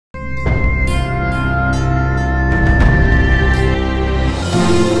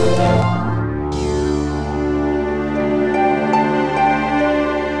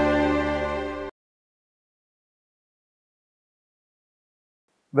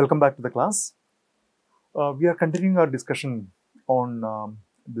Welcome back to the class. We are continuing our discussion on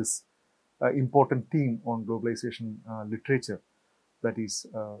this important theme on globalization literature, that is,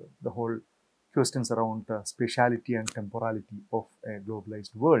 the whole questions around spatiality and temporality of a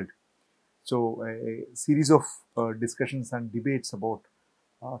globalized world. So, a series of discussions and debates about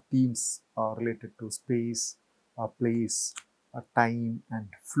themes related to space, place, time, and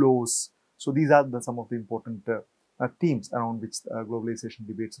flows. So, these are some of the important themes around which globalization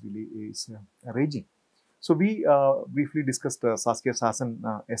debates really is raging. So, we briefly discussed Saskia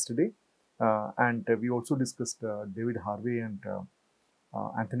Sassen yesterday, and we also discussed David Harvey and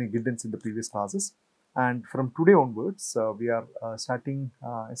Anthony Giddens in the previous classes. And from today onwards, we are starting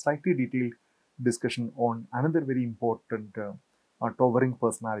a slightly detailed discussion on another very important towering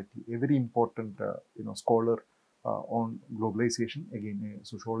personality, a very important scholar on globalization, again a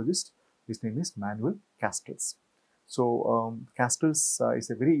sociologist. His name is Manuel Castells. So Castells is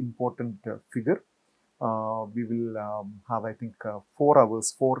a very important figure. We will have, I think, 4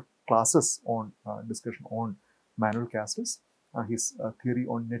 hours, 4 classes on discussion on Manuel Castells. His theory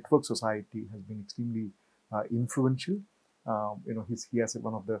on network society has been extremely influential. He has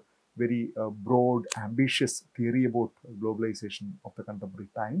one of the very broad, ambitious theory about globalization of the contemporary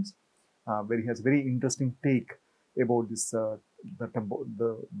times, where he has very interesting take about this the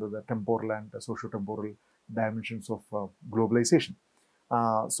temporal and socio-temporal dimensions of globalization.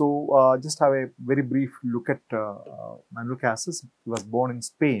 Just have a very brief look at Manuel Castells. He was born in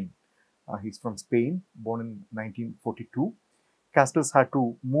Spain. He's from Spain, born in 1942. Castells had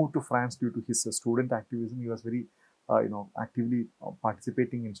to move to France due to his student activism. He was very, actively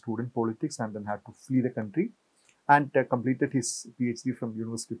participating in student politics, and then had to flee the country, and completed his PhD from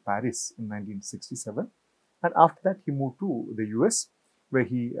University of Paris in 1967. And after that, he moved to the US, where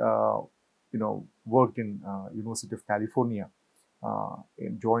he, worked in University of California,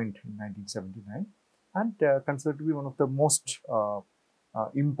 joined in 1979, and considered to be one of the most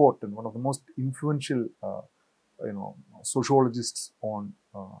important, one of the most influential, sociologists on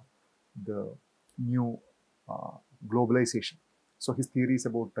the new globalization. So his theories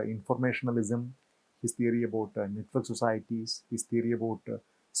about informationalism, his theory about network societies, his theory about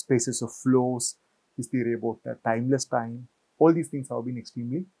spaces of flows, his theory about timeless time, all these things have been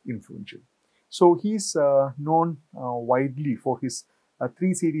extremely influential. So he's known widely for his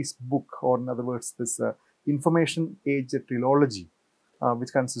 3 series book, or in other words, this Information Age Trilogy,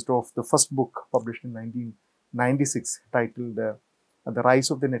 which consists of the first book published in 1996 titled The Rise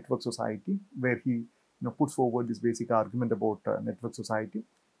of the Network Society, where he puts forward this basic argument about network society,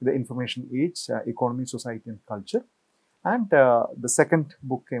 the information age, economy, society, and culture. And the second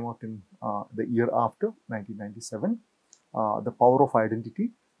book came out in the year after, 1997, The Power of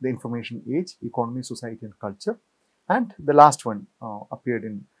Identity, the Information Age, Economy, Society, and Culture. And the last one appeared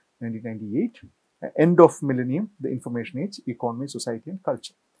in 1998, End of Millennium, the Information Age, Economy, Society, and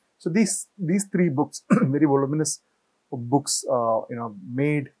Culture. So these 3 books, very voluminous books,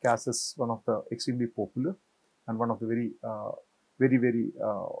 made Castells one of the extremely popular and one of the very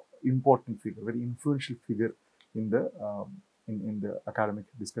important figure, very influential figure in the academic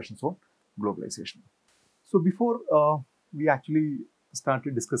discussions on globalization. So before we actually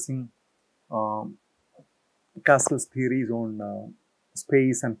started discussing Castells' theories on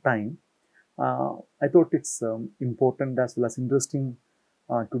space and time, I thought it's important as well as interesting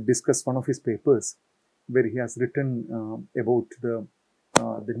to discuss one of his papers, where he has written about the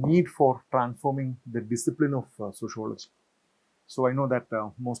need for transforming the discipline of sociology. So I know that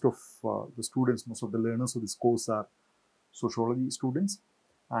most of the students, most of the learners of this course are sociology students,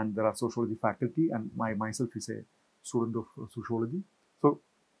 and there are sociology faculty, and myself is a student of sociology. So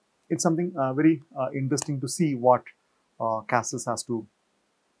it's something very interesting to see what Castells has to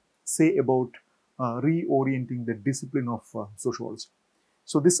say about reorienting the discipline of sociology.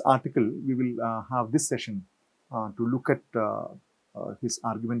 So this article, we will have this session to look at his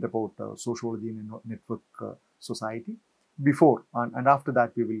argument about sociology in a network society. Before and after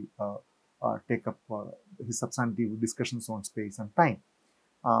that, we will take up his substantive discussions on space and time.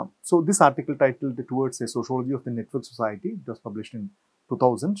 So this article, titled Towards a Sociology of the Network Society, it was published in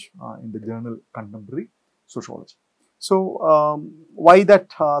 2000 in the journal Contemporary Sociology. So why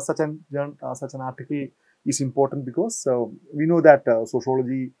that such an article is important? Because we know that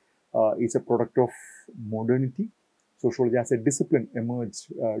sociology is a product of modernity. Sociology as a discipline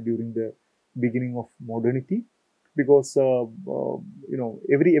emerged during the beginning of modernity, because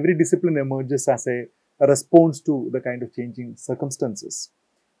every discipline emerges as a response to the kind of changing circumstances.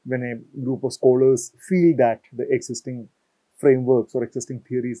 When a group of scholars feel that the existing frameworks or existing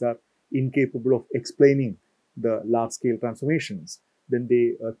theories are incapable of explaining the large-scale transformations, then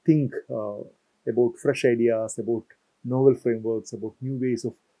they think about fresh ideas, about novel frameworks, about new ways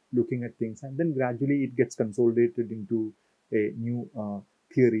of looking at things, and then gradually it gets consolidated into a new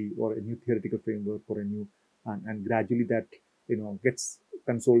theory or a new theoretical framework or a new, and gradually that gets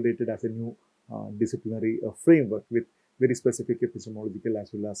consolidated as a new disciplinary framework with very specific epistemological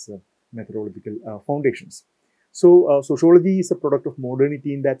as well as methodological foundations. So sociology is a product of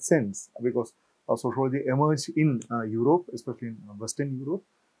modernity in that sense, because sociology emerged in Europe, especially in Western Europe,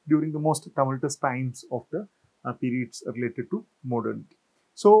 during the most tumultuous times of the periods related to modernity.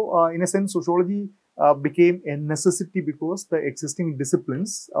 So in a sense, sociology became a necessity because the existing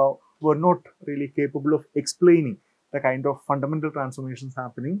disciplines were not really capable of explaining the kind of fundamental transformations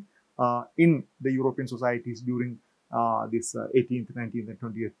happening in the European societies during this 18th, 19th, and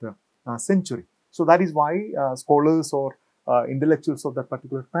 20th century. So that is why scholars or intellectuals of that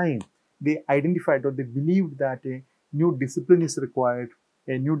particular time, they identified or they believed that a new discipline is required,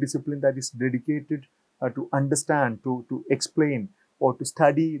 a new discipline that is dedicated to understand, to explain, or to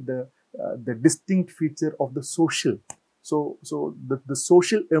study the distinct feature of the social. So the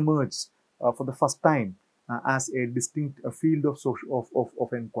social emerged for the first time as a distinct field of social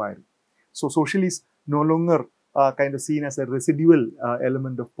of inquiry. So social is no longer kind of seen as a residual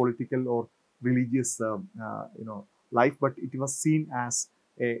element of political or religious life, but it was seen as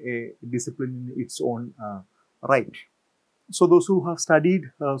a discipline in its own right. So those who have studied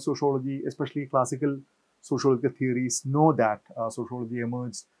sociology, especially classical sociological theories, know that sociology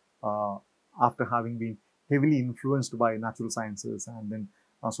emerged after having been heavily influenced by natural sciences, and then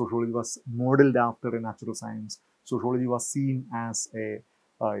sociology was modeled after a natural science. Sociology was seen as a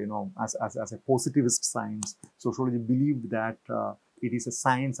as a positivist science. Sociology believed that it is a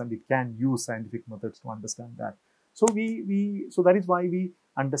science and it can use scientific methods to understand that. So so that is why we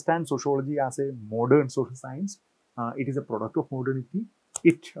understand sociology as a modern social science. It is a product of modernity.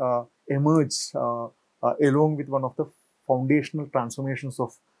 It emerged along with one of the foundational transformations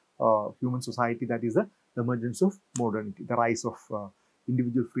of human society, that is the emergence of modernity, the rise of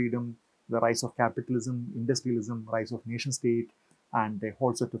individual freedom, the rise of capitalism, industrialism, rise of nation state, and a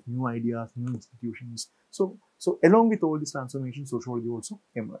whole set of new ideas, new institutions. So along with all these transformations, sociology also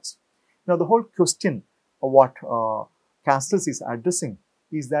emerged. Now, the whole question of what Castells is addressing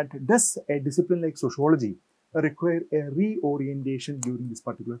is that, does a discipline like sociology require a reorientation during this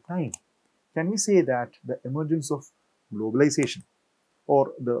particular time? Can we say that the emergence of globalization,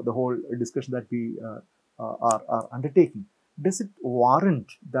 or the whole discussion that we are undertaking, does it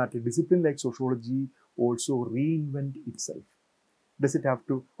warrant that a discipline like sociology also reinvent itself? Does it have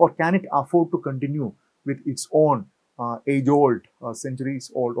to, or can it afford to continue with its own age-old,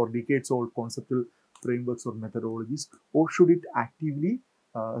 centuries-old, or decades-old conceptual frameworks or methodologies, or should it actively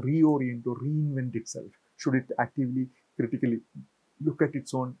reorient or reinvent itself? Should it actively, critically look at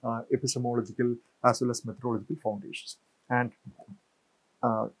its own epistemological as well as methodological foundations? And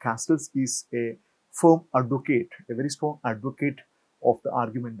Castells is a firm advocate, a very strong advocate of the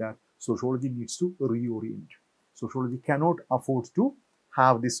argument that sociology needs to reorient. Sociology cannot afford to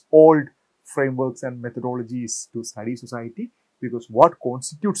have these old frameworks and methodologies to study society, because what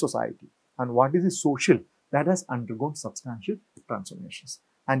constitutes society and what is the social, that has undergone substantial transformations.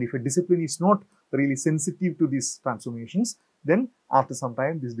 And if a discipline is not really sensitive to these transformations, then after some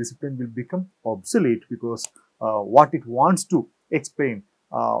time this discipline will become obsolete, because what it wants to explain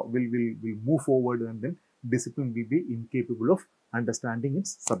will move forward, and then discipline will be incapable of understanding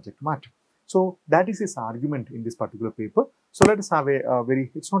its subject matter. So that is his argument in this particular paper. So let us have a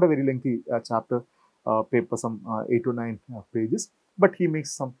it's not a very lengthy chapter paper, some 8 to 9 pages, but he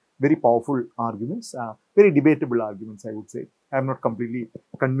makes some very powerful arguments, very debatable arguments, I would say. I am not completely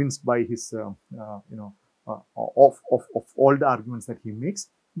convinced by his, of all the arguments that he makes,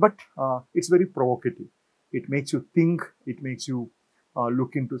 but it's very provocative. It makes you think, it makes you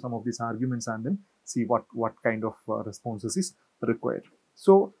look into some of these arguments and then see what kind of responses is required.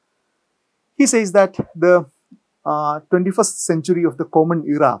 So he says that the 21st century of the Common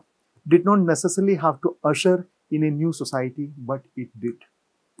Era did not necessarily have to usher in a new society, but it did.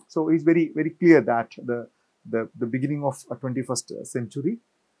 So it's very, very clear that the beginning of a 21st century,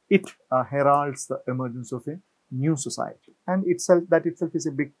 it heralds the emergence of a new society. And that itself is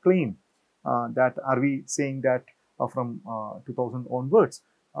a big claim. That are we saying that from 2000 onwards,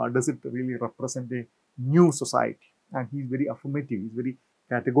 does it really represent a new society? And he's very affirmative, he's very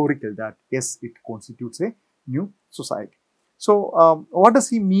categorical that yes, it constitutes a new society. So what does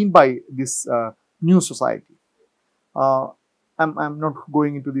he mean by this new society? I'm not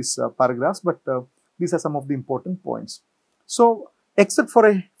going into these paragraphs, but these are some of the important points. So except for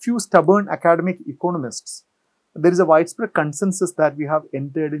a few stubborn academic economists, there is a widespread consensus that we have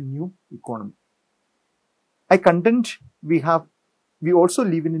entered a new economy. I contend we also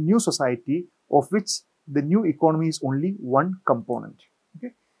live in a new society of which the new economy is only one component.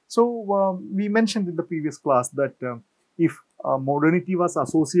 Okay, so we mentioned in the previous class that if modernity was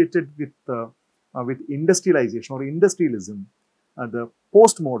associated with industrialization or industrialism, the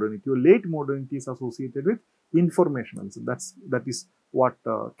post-modernity or late modernity is associated with informationalism. That is what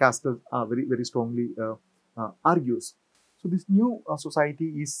Castells very strongly argues. So this new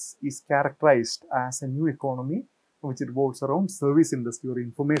society is characterized as a new economy which revolves around service industry or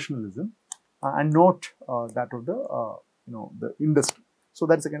informationalism, and not that of the industry. So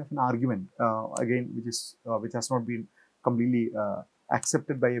that's a kind of an argument again, which has not been completely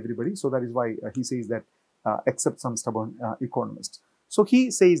accepted by everybody. So that is why he says that except some stubborn economists. So he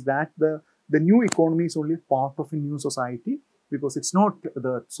says that the new economy is only part of a new society, because it's not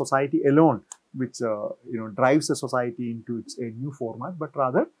the society alone which drives a society into a new format, but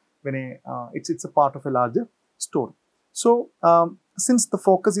rather when it's a part of a larger story. So since the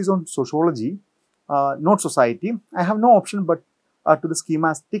focus is on sociology, not society, I have no option but to the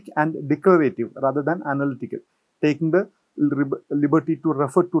schematic and declarative rather than analytical, taking the liberty to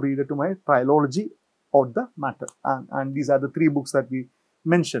refer to reader to my trilogy of the matter. And these are the 3 books that we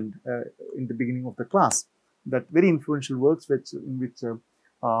mentioned in the beginning of the class, that very influential works in which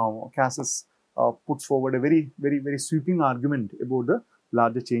Castells puts forward a very sweeping argument about the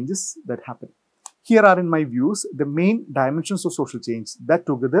larger changes that happen. Here are, in my views, the main dimensions of social change that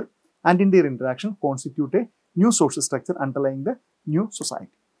together and in their interaction constitute a new social structure underlying the new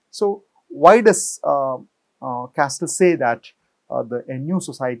society. So why does Castells say that a new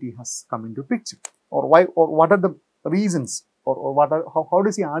society has come into picture, or why, or what are the reasons, or how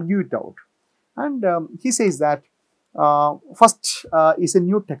does he argue it out? And he says that first is a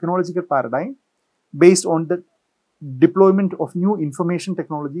new technological paradigm based on the deployment of new information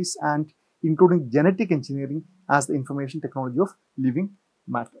technologies, and including genetic engineering as the information technology of living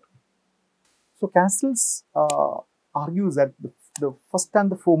matter. So Castells argues that the first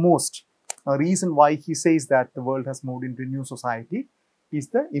and the foremost reason why he says that the world has moved into a new society is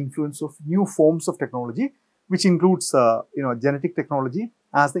the influence of new forms of technology, which includes genetic technology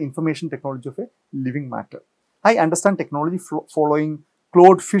as the information technology of a living matter. I understand technology following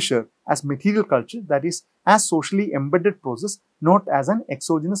Claude Fisher as material culture, that is, as socially embedded process, not as an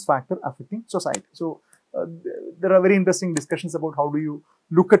exogenous factor affecting society. So there are very interesting discussions about how do you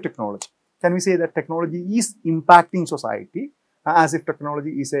look at technology. Can we say that technology is impacting society as if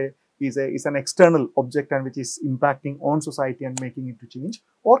technology is an external object and which is impacting on society and making it to change,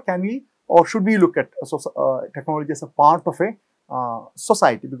 or should we look at technology as a part of a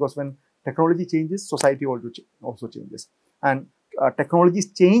society, because when technology changes, society also changes, and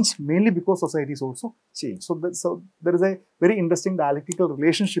technologies change mainly because societies also change. So there is a very interesting dialectical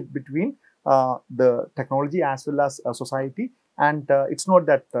relationship between the technology as well as society, and it's not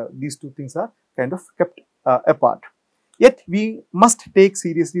that these 2 things are kind of kept apart. Yet we must take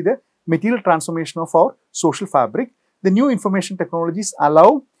seriously the material transformation of our social fabric. The new information technologies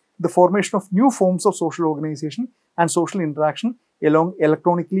allow the formation of new forms of social organization and social interaction along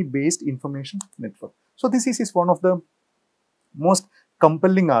electronically based information network. So this is one of the most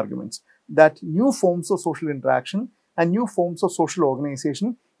compelling arguments, that new forms of social interaction and new forms of social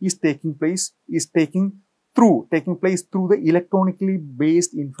organization is taking place through the electronically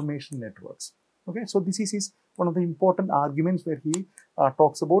based information networks. Okay, so this is one of the important arguments where he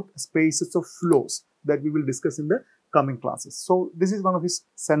talks about spaces of flows that we will discuss in the coming classes. So this is one of his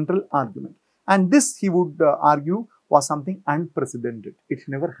central argument, and this, he would argue, was something unprecedented. It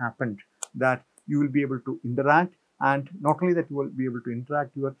never happened that you will be able to interact, and not only that you will be able to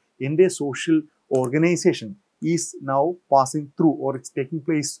interact, your entire social organization is now passing through, or it's taking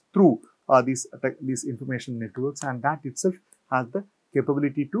place through these information networks, and that itself has the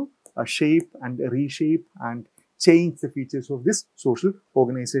capability to shape and reshape and change the features of this social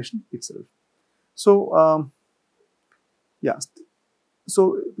organization itself. So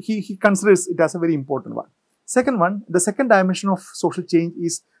so he considers it as a very important one. The second dimension of social change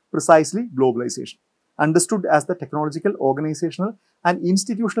is precisely globalization, understood as the technological, organizational and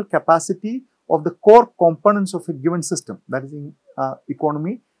institutional capacity of the core components of a given system, that is in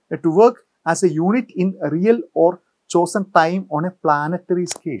economy, to work as a unit in a real or chosen time on a planetary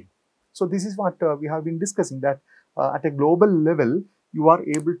scale. So this is what we have been discussing, that at a global level, you are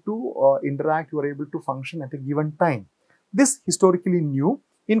able to interact, you are able to function at a given time. This historically new,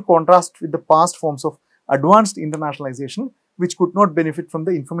 in contrast with the past forms of advanced internationalization, which could not benefit from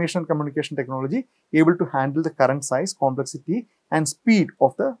the information and communication technology able to handle the current size, complexity and speed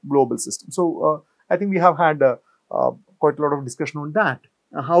of the global system. So I think we have had quite a lot of discussion on that.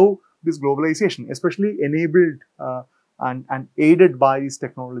 How this globalization, especially enabled and aided by this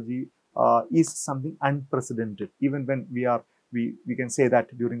technology, is something unprecedented. Even when we can say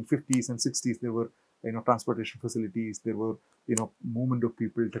that during 50s and 60s there were transportation facilities, there were movement of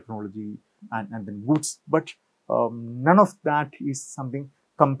people, technology, and then goods, but none of that is something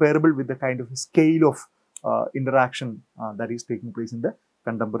comparable with the kind of scale of interaction that is taking place in the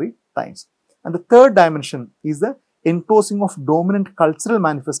contemporary times. And the third dimension is the enclosing of dominant cultural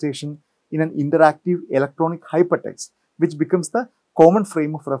manifestation in an interactive electronic hypertext, which becomes the common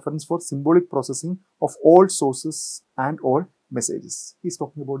frame of reference for symbolic processing of all sources and all messages. He's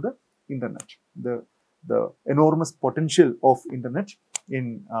talking about the internet, the enormous potential of internet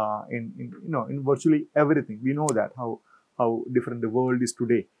in virtually everything. We know that how different the world is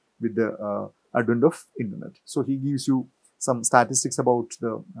today with the advent of internet. So he gives you some statistics about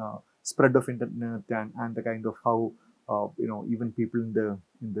the spread of internet and the kind of how even people in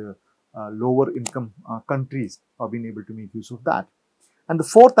the lower income countries have been able to make use of that. And the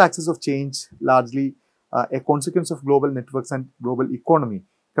fourth axis of change, largely a consequence of global networks and global economy,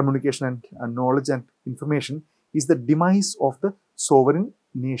 communication and knowledge and information, is the demise of the sovereign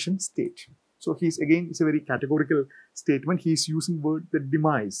nation state. So it's a very categorical statement. He's using word the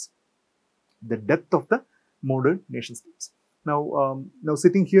demise, the death of the modern nation states. Now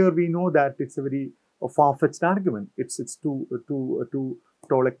sitting here, we know that it's a very far-fetched argument. It's too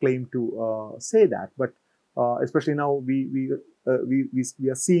tall a claim to say that, but especially now we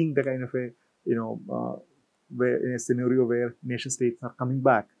are seeing the kind of a where in a scenario where nation states are coming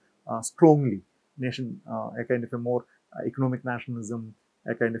back strongly. A kind of a more economic nationalism,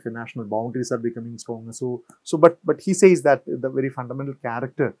 a kind of a national boundaries are becoming stronger. But he says that the very fundamental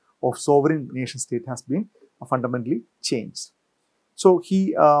character of sovereign nation state has been fundamentally changed. So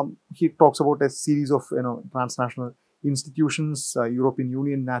he talks about a series of transnational institutions, European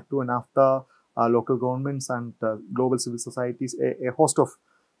Union, NATO, and NAFTA, local governments, and global civil societies, a host of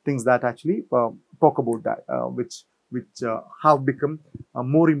things that actually talk about that, which have become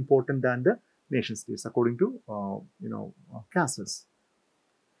more important than the nation states, according to Castells.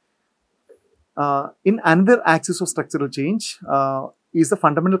 In another axis of structural change is the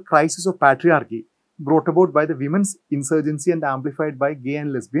fundamental crisis of patriarchy, brought about by the women's insurgency and amplified by gay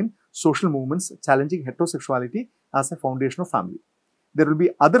and lesbian social movements challenging heterosexuality as a foundation of family. There will be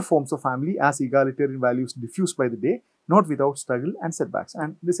other forms of family as egalitarian values diffused by the day, not without struggle and setbacks.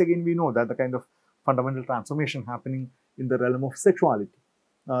 And this again, we know that the kind of fundamental transformation happening in the realm of sexuality,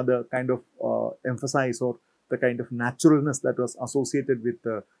 the kind of emphasis or the kind of naturalness that was associated with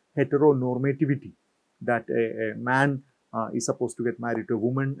heteronormativity, that a man is supposed to get married to a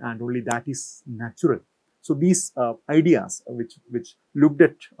woman and only that is natural. So these ideas which looked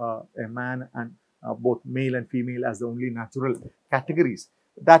at a man and both male and female as the only natural categories,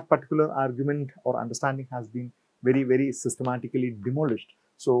 that particular argument or understanding has been very, very systematically demolished.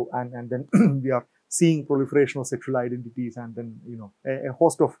 So and then we are seeing proliferation of sexual identities and then a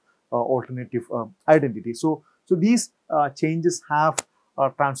host of alternative identities. So these changes have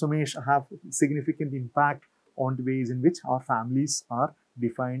transformation, have significant impact on the ways in which our families are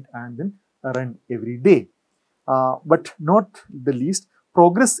defined and then run every day. But not the least,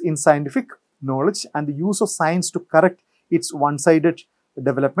 progress in scientific knowledge and the use of science to correct its one-sided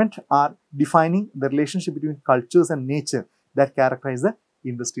development are defining the relationship between cultures and nature that characterize the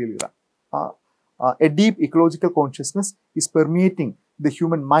industrial era. A deep ecological consciousness is permeating the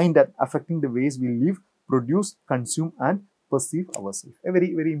human mind and affecting the ways we live, produce, consume, and perceive ourselves. A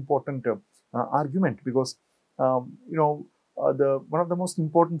very, very important argument, because one of the most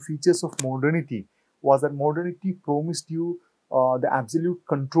important features of modernity was that modernity promised you the absolute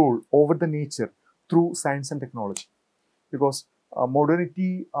control over the nature through science and technology. Because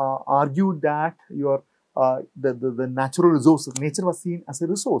modernity argued that the natural resources, nature was seen as a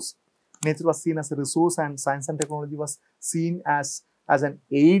resource. Nature was seen as a resource, and science and technology was seen as an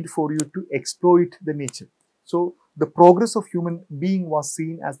aid for you to exploit the nature. So the progress of human being was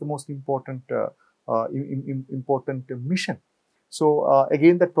seen as the most important important mission. So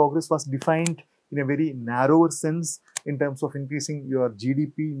again, that progress was defined in a very narrower sense in terms of increasing your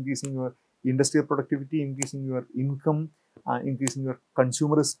GDP, increasing your industrial productivity, increasing your income, increasing your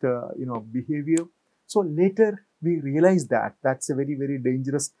consumerist behavior. So later we realized that that's a very, very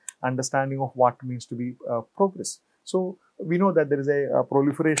dangerous understanding of what it means to be progress. So we know that there is a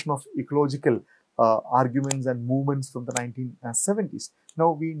proliferation of ecological arguments and movements from the 1970s.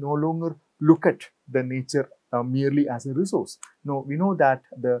 Now we no longer look at the nature merely as a resource. No, we know that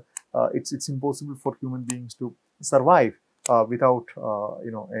it's impossible for human beings to survive without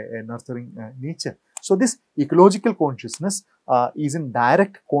a nurturing nature. So this ecological consciousness is in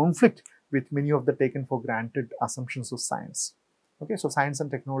direct conflict with many of the taken for granted assumptions of science. Okay, so science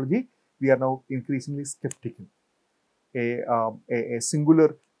and technology, we are now increasingly skeptical. A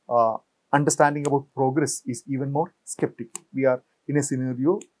singular understanding about progress is even more skeptical. We are in a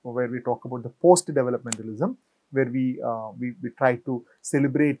scenario where we talk about the post-developmentalism, where we try to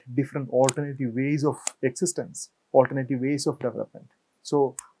celebrate different alternative ways of existence, alternative ways of development.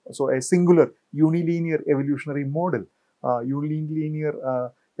 So a singular unilinear evolutionary model,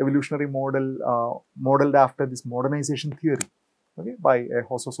 modeled after this modernization theory, okay, by a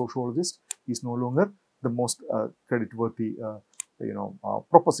host of sociologists, is no longer the most creditworthy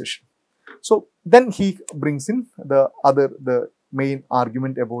proposition. So then he brings in the main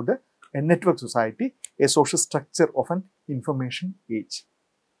argument about a network society, a social structure of an information age.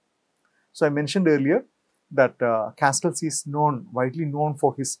 So I mentioned earlier that Castells is widely known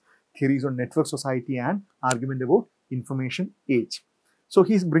for his theories on network society and argument about information age. So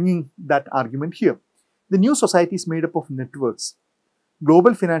he is bringing that argument here. The new society is made up of networks.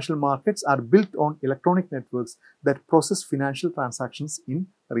 Global financial markets are built on electronic networks that process financial transactions in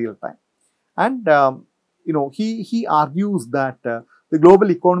real time. And he argues that the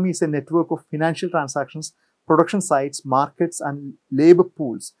global economy is a network of financial transactions, production sites, markets, and labor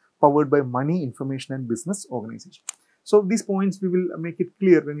pools powered by money, information, and business organization. So these points we will make it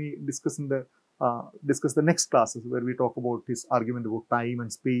clear when we discuss the next classes, where we talk about his argument about time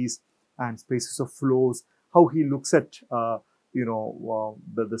and space and spaces of flows, how he looks at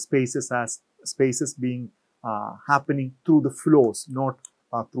the spaces as spaces being happening through the flows, not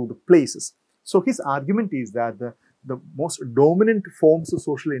through the places. So his argument is that the most dominant forms of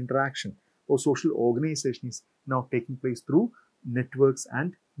social interaction or social organization is now taking place through networks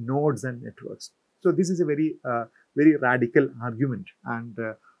and nodes and networks. So this is a very radical argument, and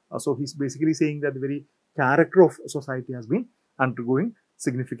so he's basically saying that the very character of society has been undergoing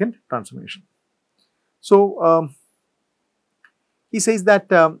significant transformation. So he says that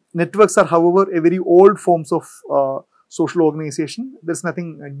networks are, however, a very old forms of social organization. There's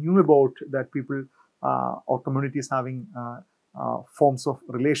nothing new about that people or communities having forms of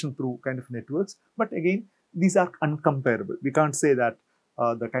relation through kind of networks. But again, these are uncomparable. We can't say that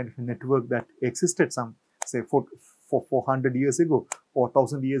the kind of network that existed some, say, for 400 years ago or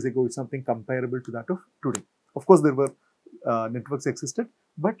 1,000 years ago is something comparable to that of today. Of course, there were networks existed,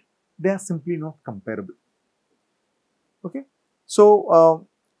 but they are simply not comparable. Okay. So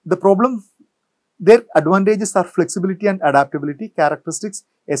the problem, their advantages are flexibility and adaptability, characteristics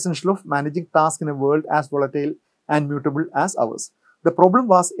essential of managing tasks in a world as volatile and mutable as ours. The problem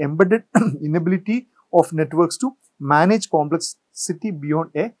was embedded inability of networks to manage complexity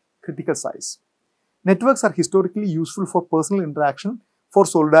beyond a critical size. Networks are historically useful for personal interaction, for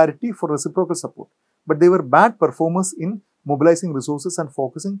solidarity, for reciprocal support, but they were bad performers in mobilizing resources and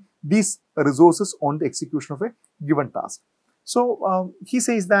focusing these resources on the execution of a given task. So he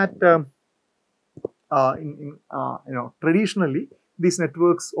says that traditionally these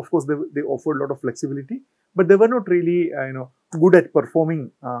networks, of course, they offered a lot of flexibility, but they were not really good at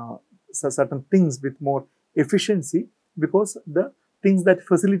performing certain things with more efficiency, because the things that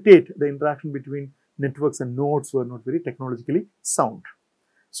facilitate the interaction between networks and nodes were not very technologically sound.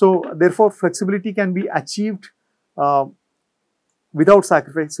 So therefore, flexibility can be achieved without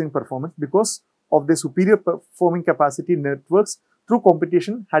sacrificing performance because of the superior performing capacity. Networks through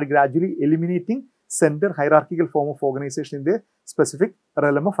competition had gradually eliminating center hierarchical form of organization in their specific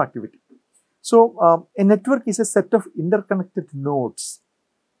realm of activity. So a network is a set of interconnected nodes.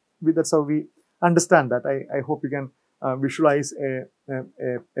 That's how we understand that. I hope you can visualize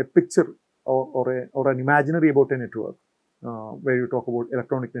a picture or an imaginary about a network, where you talk about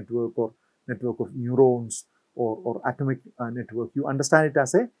electronic network or network of neurons or atomic network. You understand it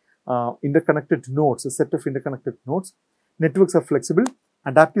as a interconnected nodes, a set of interconnected nodes. Networks are flexible,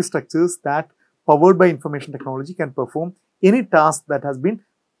 adaptive structures that, powered by information technology, can perform any task that has been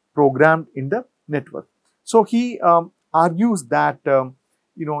programmed in the network. So he argues that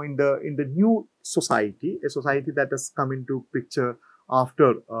in the new society, a society that has come into picture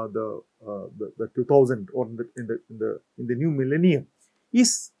after the 2000 or in the new millennium,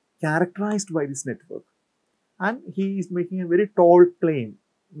 is characterized by this network, and he is making a very tall claim,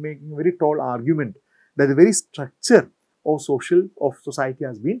 making a very tall argument that the very structure of society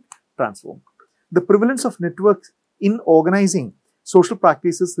has been transformed. The prevalence of networks in organizing social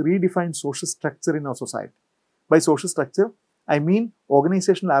practices redefines social structure in our society. By social structure, I mean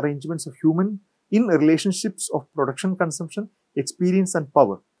organizational arrangements of human in relationships of production, consumption, experience, and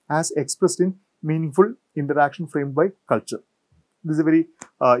power, as expressed in meaningful interaction framed by culture. This is a very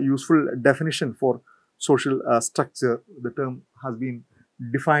useful definition for social structure. The term has been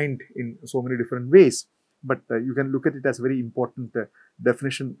defined in so many different ways, but you can look at it as a very important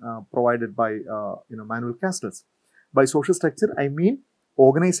definition provided by Manuel Castells. By social structure, I mean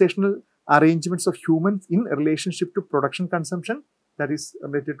organizational arrangements of humans in relationship to production consumption, that is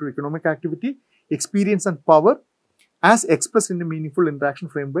related to economic activity, experience and power, as expressed in a meaningful interaction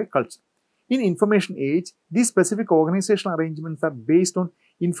framed by culture. In information age, these specific organizational arrangements are based on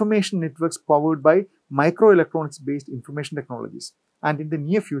information networks powered by microelectronics-based information technologies, and in the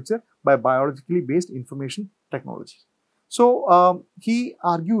near future by biologically based information technologies. So he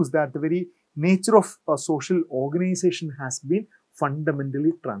argues that the very nature of a social organization has been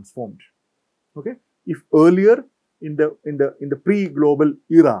fundamentally transformed. Okay, if earlier in the pre-global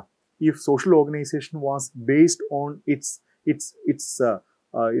era, if social organization was based on the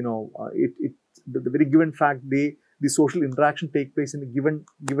very given fact the social interaction take place in a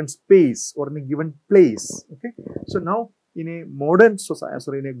given space or in a given place. Okay, so now in a modern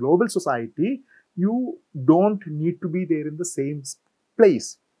society, in a global society, you don't need to be there in the same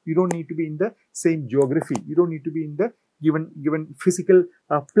place. You don't need to be in the same geography. You don't need to be in the given physical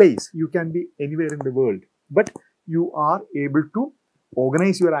place. You can be anywhere in the world, but you are able to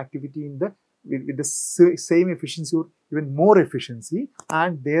organize your activity in the with the same efficiency or even more efficiency,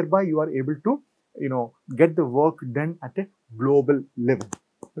 and thereby you are able to get the work done at a global level.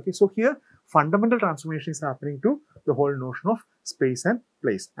 Okay, so here fundamental transformation is happening to the whole notion of space and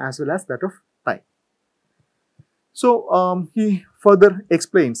place as well as that of time. So he further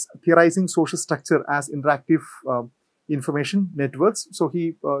explains theorizing social structure as interactive information networks. So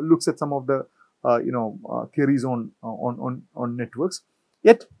he looks at some of the theories on networks.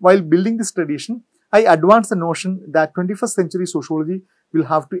 Yet, while building this tradition, I advance the notion that 21st century sociology will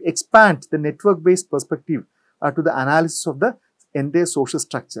have to expand the network-based perspective to the analysis of the entire social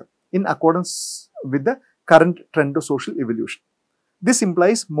structure in accordance with the current trend of social evolution. This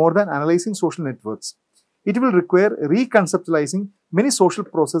implies more than analyzing social networks. It will require reconceptualizing many social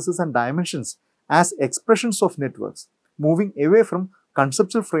processes and dimensions as expressions of networks, moving away from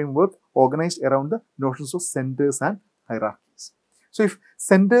conceptual framework organized around the notions of centers and hierarchies. So, if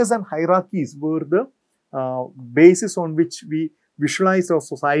centers and hierarchies were the basis on which we visualize our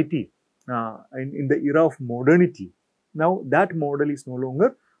society in the era of modernity, now that model is no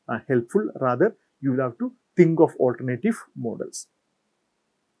longer helpful. Rather, you will have to think of alternative models.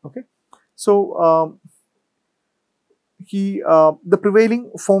 Okay, so the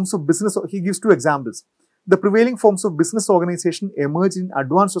prevailing forms of business. He gives two examples. The prevailing forms of business organization emerged in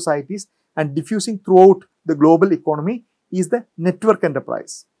advanced societies and diffusing throughout the global economy is the network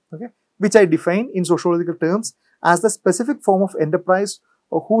enterprise, okay, which I define in sociological terms as the specific form of enterprise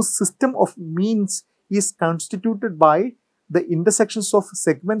whose system of means is constituted by the intersections of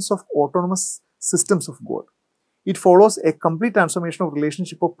segments of autonomous systems of God. It follows a complete transformation of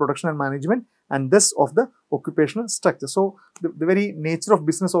relationship of production and management and thus of the occupational structure. So, the very nature of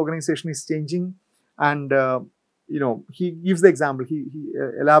business organization is changing, and he gives the example, he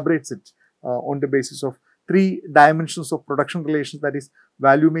elaborates it on the basis of three dimensions of production relations, that is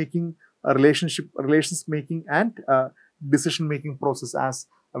value making, relations making, and decision making process as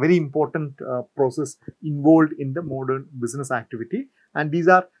a very important process involved in the modern business activity. And these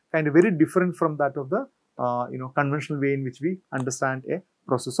are kind of very different from that of the conventional way in which we understand a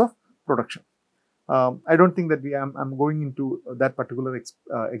process of production. I don't think that I'm going into that particular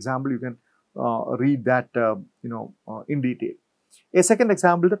example. You can read that in detail. A second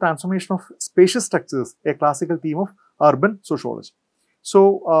example, the transformation of spacious structures, a classical theme of urban sociology.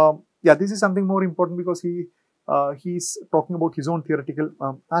 So, yeah, this is something more important because he's talking about his own theoretical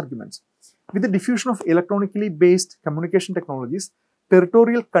arguments. With the diffusion of electronically based communication technologies,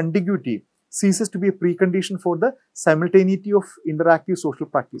 territorial contiguity ceases to be a precondition for the simultaneity of interactive social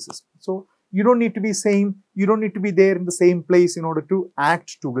practices. So, you don't need to be there in the same place in order to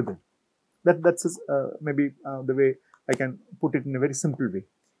act together. That's maybe the way I can put it in a very simple way.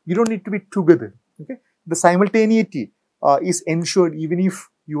 You don't need to be together. Okay, the simultaneity is ensured even if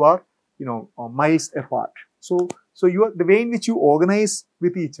you are miles apart. So the way in which you organize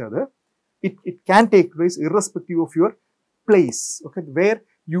with each other, it can take place irrespective of your place. Okay, where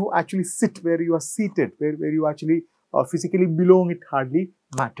you actually sit, where you are seated, where you actually physically belong, it hardly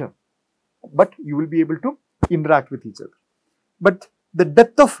matter. But you will be able to interact with each other. But the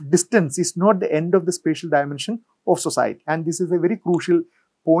depth of distance is not the end of the spatial dimension of society, and this is a very crucial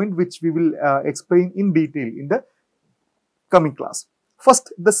point which we will explain in detail in the coming class.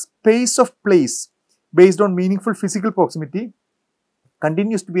 First, the space of place based on meaningful physical proximity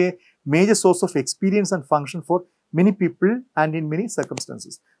continues to be a major source of experience and function for many people and in many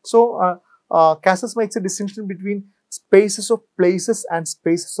circumstances. So, Castells makes a distinction between spaces of places and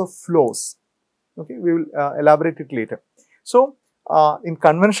spaces of flows. Okay, we will elaborate it later. So, in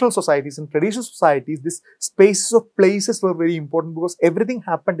conventional societies, in traditional societies, these spaces of places were very important because everything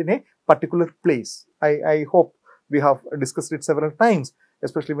happened in a particular place. I hope we have discussed it several times,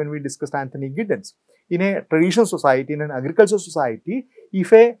 especially when we discussed Anthony Giddens. In a traditional society, in an agricultural society,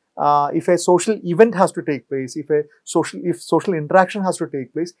 if a social event has to take place, if social interaction has to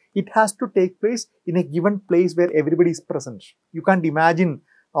take place, it has to take place in a given place where everybody is present. You can't imagine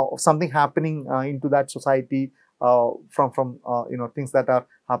something happening into that society from things that are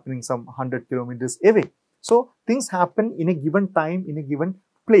happening some 100 kilometers away. So things happen in a given time, in a given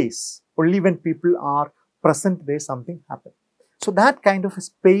place. Only when people are present there, something happens. So that kind of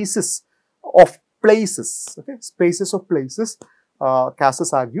spaces of places, okay, spaces of places,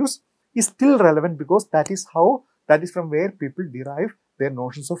 Castells argues, is still relevant because that is from where people derive their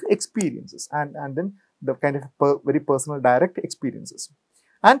notions of experiences and then the kind of very personal direct experiences.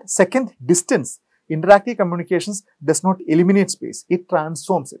 And second, distance. Interactive communications does not eliminate space, it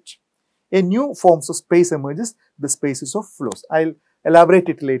transforms it. A new forms of space emerges, the spaces of flows. I'll elaborate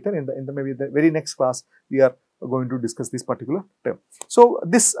it later in the maybe the very next class. We are going to discuss this particular term. So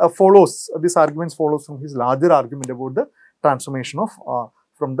this argument follows from his larger argument about the transformation of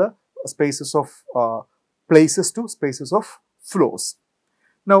from the spaces of places to spaces of flows.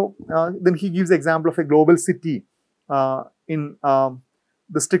 Now, then he gives the example of a global city in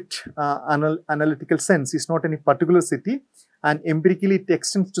the strict analytical sense is not any particular city, and empirically it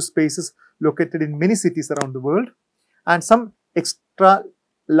extends to spaces located in many cities around the world, and some extra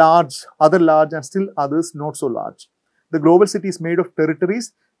large, other large, and still others not so large. The global city is made of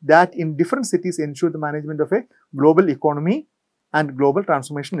territories that in different cities ensure the management of a global economy and global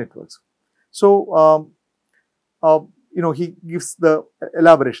transformation networks. So, he gives the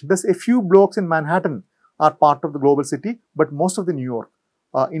elaboration. Thus, a few blocks in Manhattan are part of the global city, but most of the New York,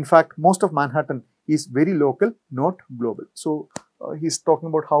 in fact, most of Manhattan is very local, not global. So, he's talking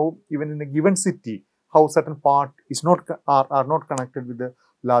about how even in a given city, how certain part is not are not connected with the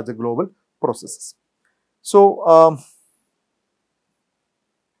larger global processes. So,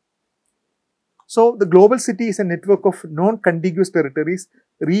 so the global city is a network of non-contiguous territories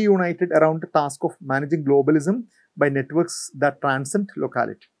reunited around the task of managing globalism by networks that transcend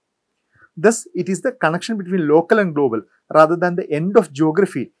locality. Thus, it is the connection between local and global rather than the end of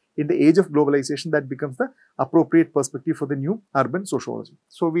geography in the age of globalization that becomes the appropriate perspective for the new urban sociology.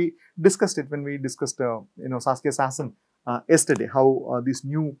 So, we discussed it when we discussed, Saskia Sassen yesterday, how these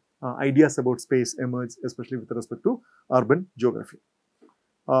new ideas about space emerge, especially with respect to urban geography.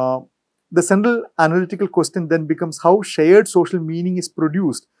 The central analytical question then becomes how shared social meaning is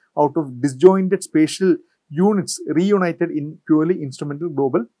produced out of disjointed spatial units reunited in purely instrumental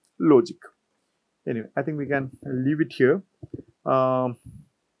global logic. Anyway, I think we can leave it here.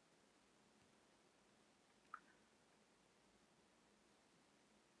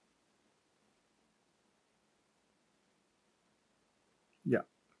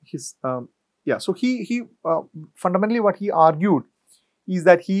 So he fundamentally what he argued is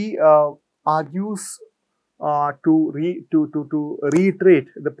that he argues to reiterate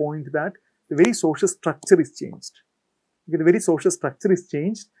the point that the very social structure is changed. Okay, the very social structure is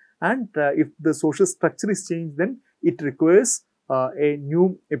changed, and if the social structure is changed, then it requires a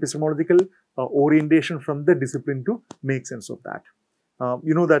new epistemological orientation from the discipline to make sense of that.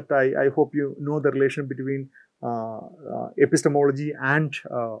 You know that I hope you know the relation between epistemology and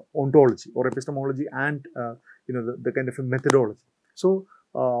ontology, or epistemology and the kind of a methodology. So,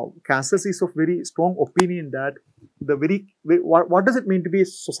 Castells is of very strong opinion that what does it mean to be a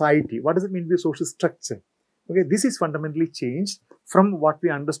society? What does it mean to be a social structure? Okay, this is fundamentally changed from what we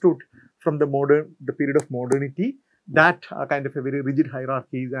understood from the period of modernity, that kind of a very rigid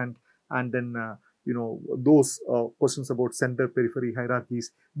hierarchies and then those questions about center periphery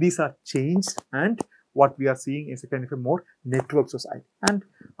hierarchies. These are changed, and what we are seeing is a kind of a more network society. And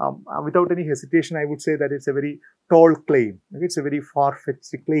without any hesitation, I would say that it's a very tall claim. Okay? It's a very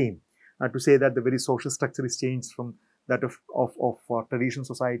far-fetched claim to say that the very social structure is changed from that of traditional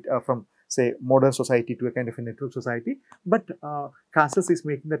society, from say modern society to a kind of a network society. But Castells is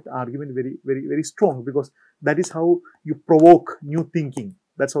making that argument very, very, very strong, because that is how you provoke new thinking.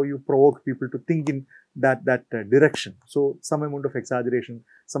 That's how you provoke people to think in that direction. So some amount of exaggeration,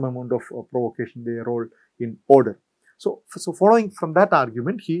 some amount of provocation, they roll in order. So following from that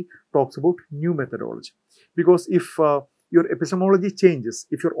argument, he talks about new methodology, because if your epistemology changes,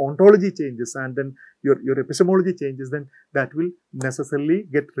 if your ontology changes, and then your epistemology changes, then that will necessarily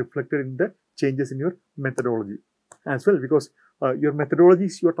get reflected in the changes in your methodology as well, because your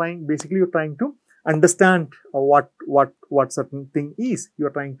methodologies, you're trying to understand what certain thing is. You're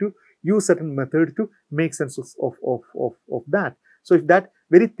trying to use certain method to make sense of that. So if that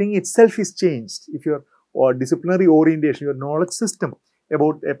very thing itself is changed, if your disciplinary orientation, your knowledge system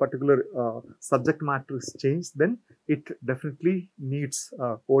about a particular subject matter is changed, then it definitely needs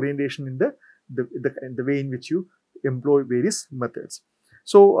orientation in the way in which you employ various methods.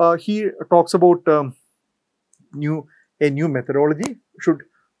 So he talks about a new methodology. Should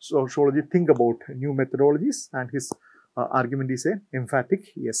sociology think about new methodologies? And his argument is a emphatic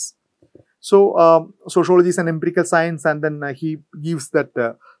yes. So sociology is an empirical science, and then he gives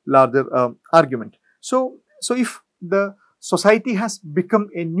that larger argument. So if the society has become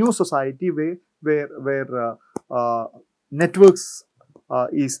a new society where networks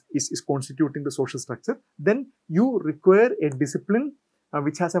is constituting the social structure, then you require a discipline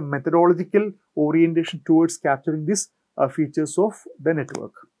which has a methodological orientation towards capturing these features of the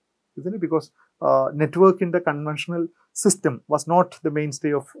network, isn't it? Because network in the conventional system was not the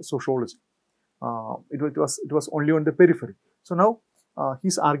mainstay of sociology. It was only on the periphery. So now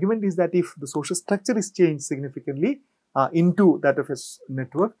his argument is that if the social structure is changed significantly into that of a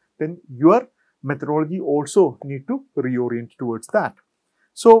network, then your methodology also need to reorient towards that.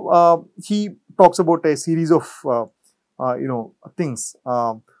 So he talks about a series of things.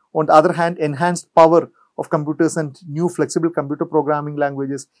 On the other hand, enhanced power of computers and new flexible computer programming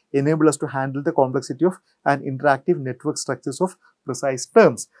languages enable us to handle the complexity of an interactive network structures of precise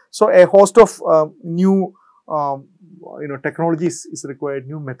terms. So a host of new technologies is required,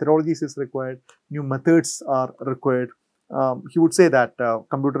 new methodologies is required, new methods are required. He would say that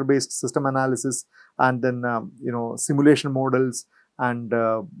computer-based system analysis, and then simulation models, and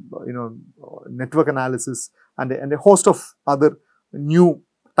network analysis, and a host of other new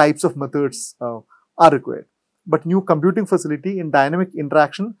types of methods are required. But new computing facility in dynamic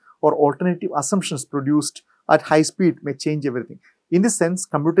interaction or alternative assumptions produced at high speed may change everything. In this sense,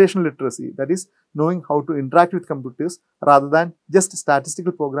 computational literacy, that is knowing how to interact with computers rather than just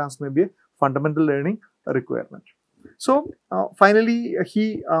statistical programs, may be a fundamental learning requirement. So finally,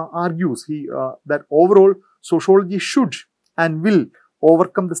 he argues that overall sociology should and will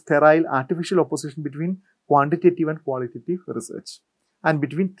overcome the sterile artificial opposition between quantitative and qualitative research, and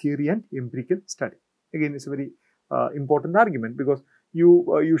between theory and empirical study. Again, it's a very important argument, because you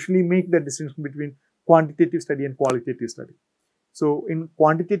usually make the distinction between quantitative study and qualitative study. So in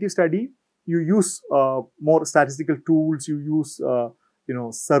quantitative study, you use more statistical tools, you use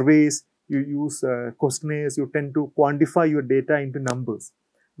surveys, you use questionnaires, you tend to quantify your data into numbers.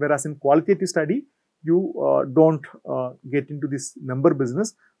 Whereas in qualitative study, you don't get into this number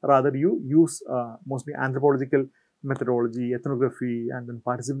business, rather you use mostly anthropological methodology, ethnography, and then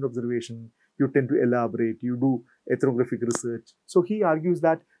participant observation. You tend to elaborate, you do ethnographic research. So he argues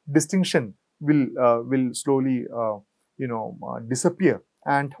that distinction will slowly disappear,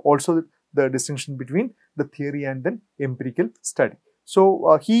 and also the distinction between the theory and then empirical study.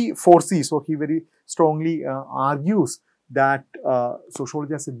 So he foresees, or he very strongly argues that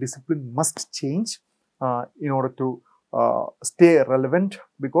sociology as a discipline must change in order to stay relevant,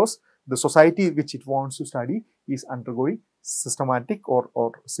 because the society which it wants to study is undergoing systematic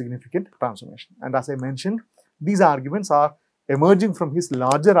or significant transformation. And as I mentioned, these arguments are emerging from his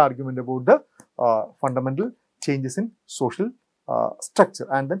larger argument about the fundamental changes in social structure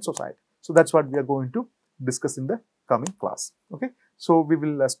and then society. So that's what we are going to discuss in the coming class. Okay, so we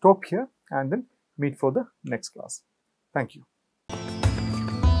will stop here and then meet for the next class. Thank you.